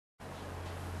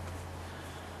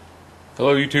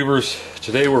Hello YouTubers,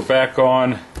 today we're back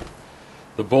on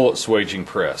the bullet swaging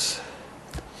press.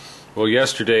 Well,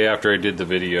 yesterday after I did the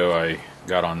video I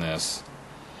got on this,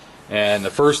 and the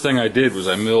first thing I did was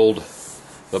I milled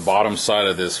the bottom side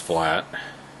of this flat.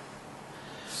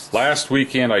 Last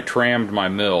weekend I trammed my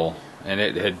mill, and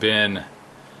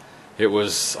it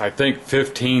was I think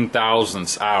 15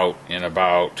 thousandths out in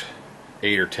about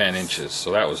 8 or 10 inches,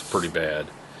 so that was pretty bad.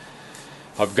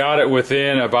 I've got it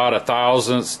within about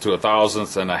 1/1000th to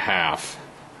 1/1000th and a half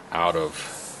out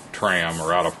of tram,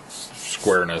 or out of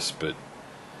squareness, but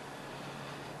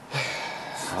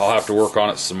I'll have to work on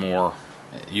it some more.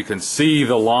 You can see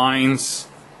the lines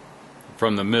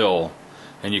from the mill,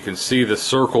 and you can see the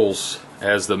circles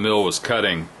as the mill was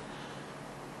cutting,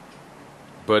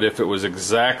 but if it was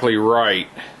exactly right,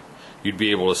 you'd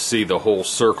be able to see the whole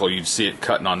circle. You'd see it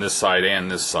cutting on this side and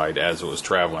this side as it was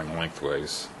traveling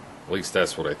lengthways. At least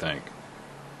that's what I think.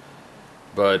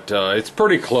 But it's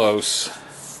pretty close.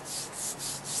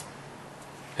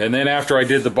 And then after I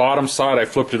did the bottom side, I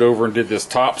flipped it over and did this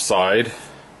top side.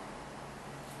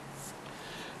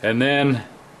 And then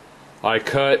I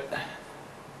cut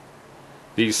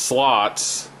these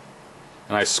slots,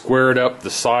 and I squared up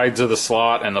the sides of the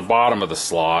slot and the bottom of the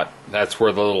slot. That's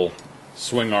where the little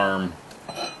swing arm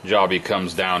jobby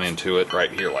comes down into it,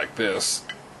 right here like this.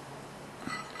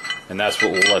 And that's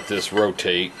what will let this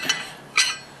rotate.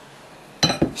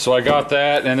 So I got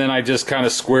that, and then I just kind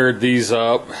of squared these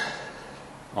up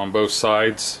on both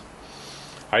sides.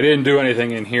 I didn't do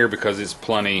anything in here because it's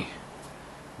plenty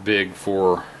big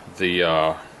for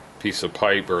the piece of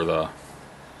pipe, or the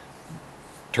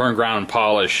turn ground and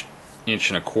polish 1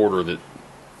 1/4 that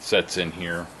sets in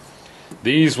here.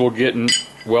 These will get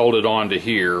welded onto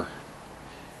here,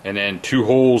 and then 2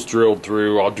 holes drilled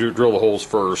through. I'll drill the holes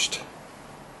first.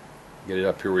 Get it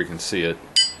up here where you can see it.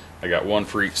 I got 1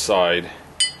 for each side,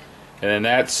 and then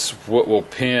that's what will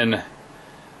pin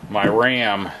my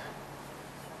ram.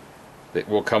 It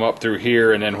will come up through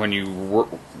here, and then when you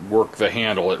work the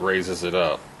handle, it raises it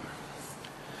up.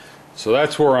 So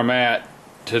that's where I'm at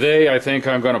today. I think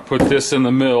I'm going to put this in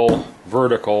the mill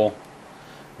vertical,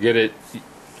 get it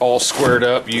all squared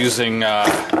up using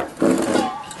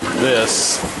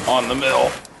this on the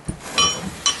mill.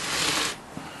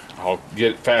 I'll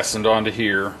get it fastened onto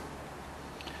here,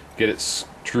 get it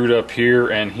screwed up here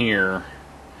and here,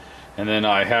 and then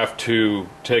I have to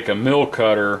take a mill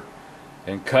cutter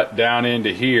and cut down into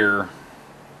here,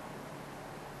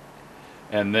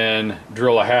 and then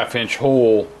drill a 1/2 inch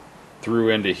hole through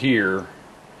into here,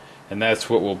 and that's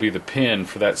what will be the pin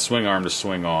for that swing arm to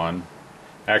swing on.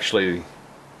 Actually,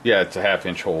 yeah, it's a 1/2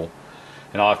 inch hole,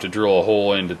 and I'll have to drill a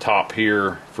hole into top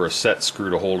here for a set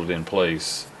screw to hold it in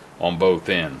place on both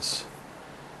ends.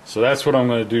 So that's what I'm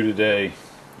going to do today.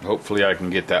 Hopefully I can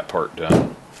get that part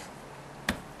done.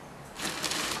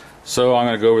 So I'm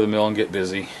going to go over the mill and get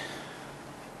busy.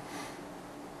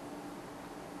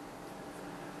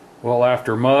 Well,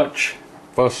 after much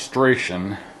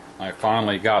frustration, I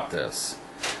finally got this.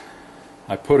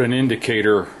 I put an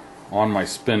indicator on my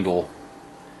spindle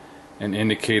and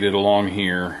indicated along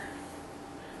here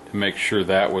to make sure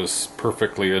that was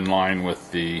perfectly in line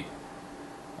with the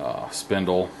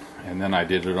spindle, and then I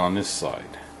did it on this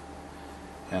side,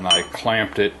 and I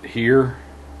clamped it here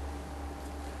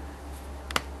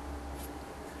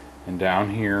and down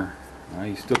here.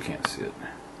 You still can't see it.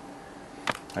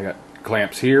 I got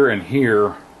clamps here and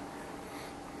here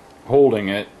holding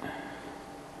it,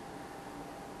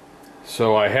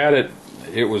 so I had it,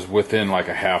 it was within like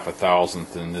a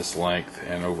 1/2,000th in this length,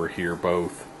 and over here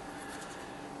both.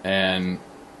 And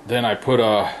then I put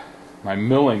my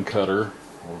milling cutter,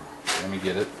 let me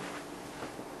get it.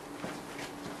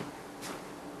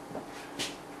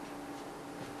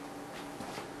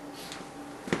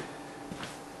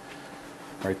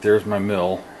 Right there's my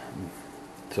mill.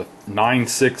 It's a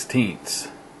 9/16,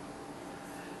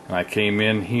 and I came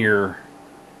in here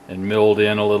and milled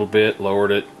in a little bit,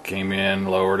 lowered it, came in,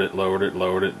 lowered it, lowered it,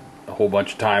 lowered it a whole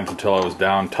bunch of times until I was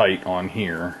down tight on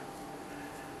here.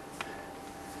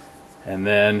 And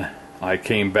then I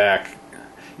came back.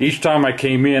 Each time I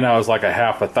came in, I was like a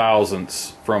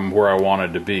 1/2,000th from where I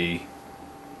wanted to be.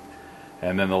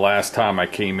 And then the last time I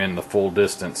came in the full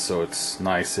distance, so it's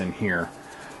nice in here.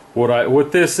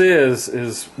 What this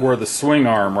is where the swing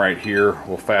arm right here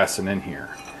will fasten in here.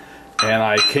 And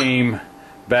I came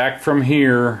back from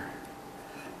here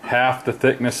half the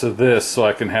thickness of this, so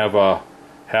I can have a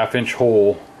 1/2 inch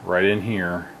hole right in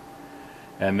here,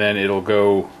 and then it'll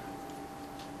go,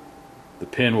 the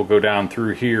pin will go down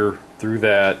through here, through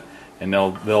that, and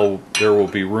there will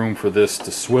be room for this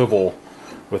to swivel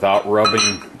without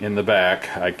rubbing in the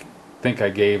back. I think I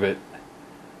gave it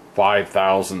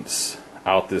 5/1000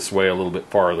 out this way a little bit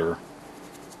farther.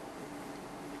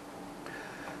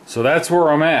 So that's where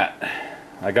I'm at.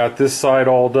 I got this side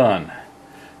all done.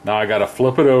 Now I got to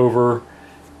flip it over,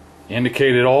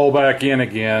 indicate it all back in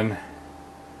again,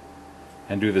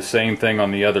 and do the same thing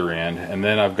on the other end. And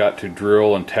then I've got to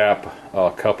drill and tap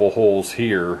a couple holes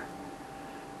here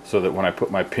so that when I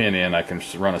put my pin in, I can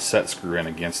just run a set screw in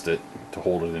against it to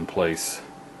hold it in place.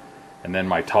 And then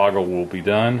my toggle will be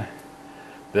done.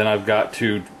 Then I've got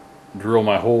to drill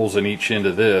my holes in each end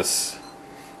of this,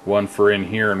 one for in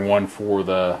here and one for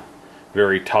the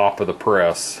very top of the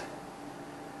press.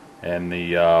 And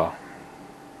the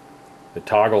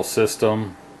toggle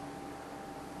system,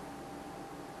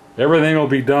 everything will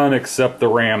be done except the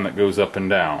ram that goes up and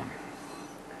down,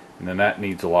 and then that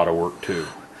needs a lot of work too.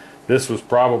 This was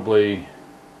probably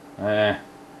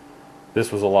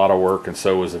this was a lot of work, and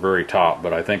so was the very top,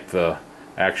 but I think the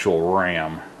actual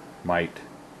ram might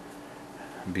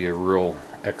be a real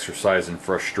exercise in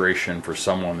frustration for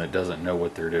someone that doesn't know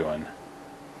what they're doing.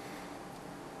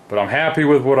 But I'm happy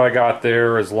with what I got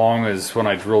there, as long as when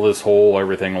I drill this hole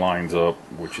everything lines up,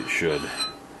 which it should.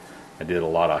 I did a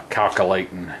lot of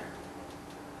calculating.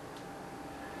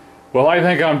 Well, I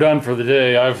think I'm done for the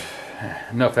day. I've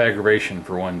enough aggravation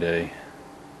for one day.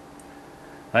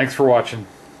 Thanks for watching.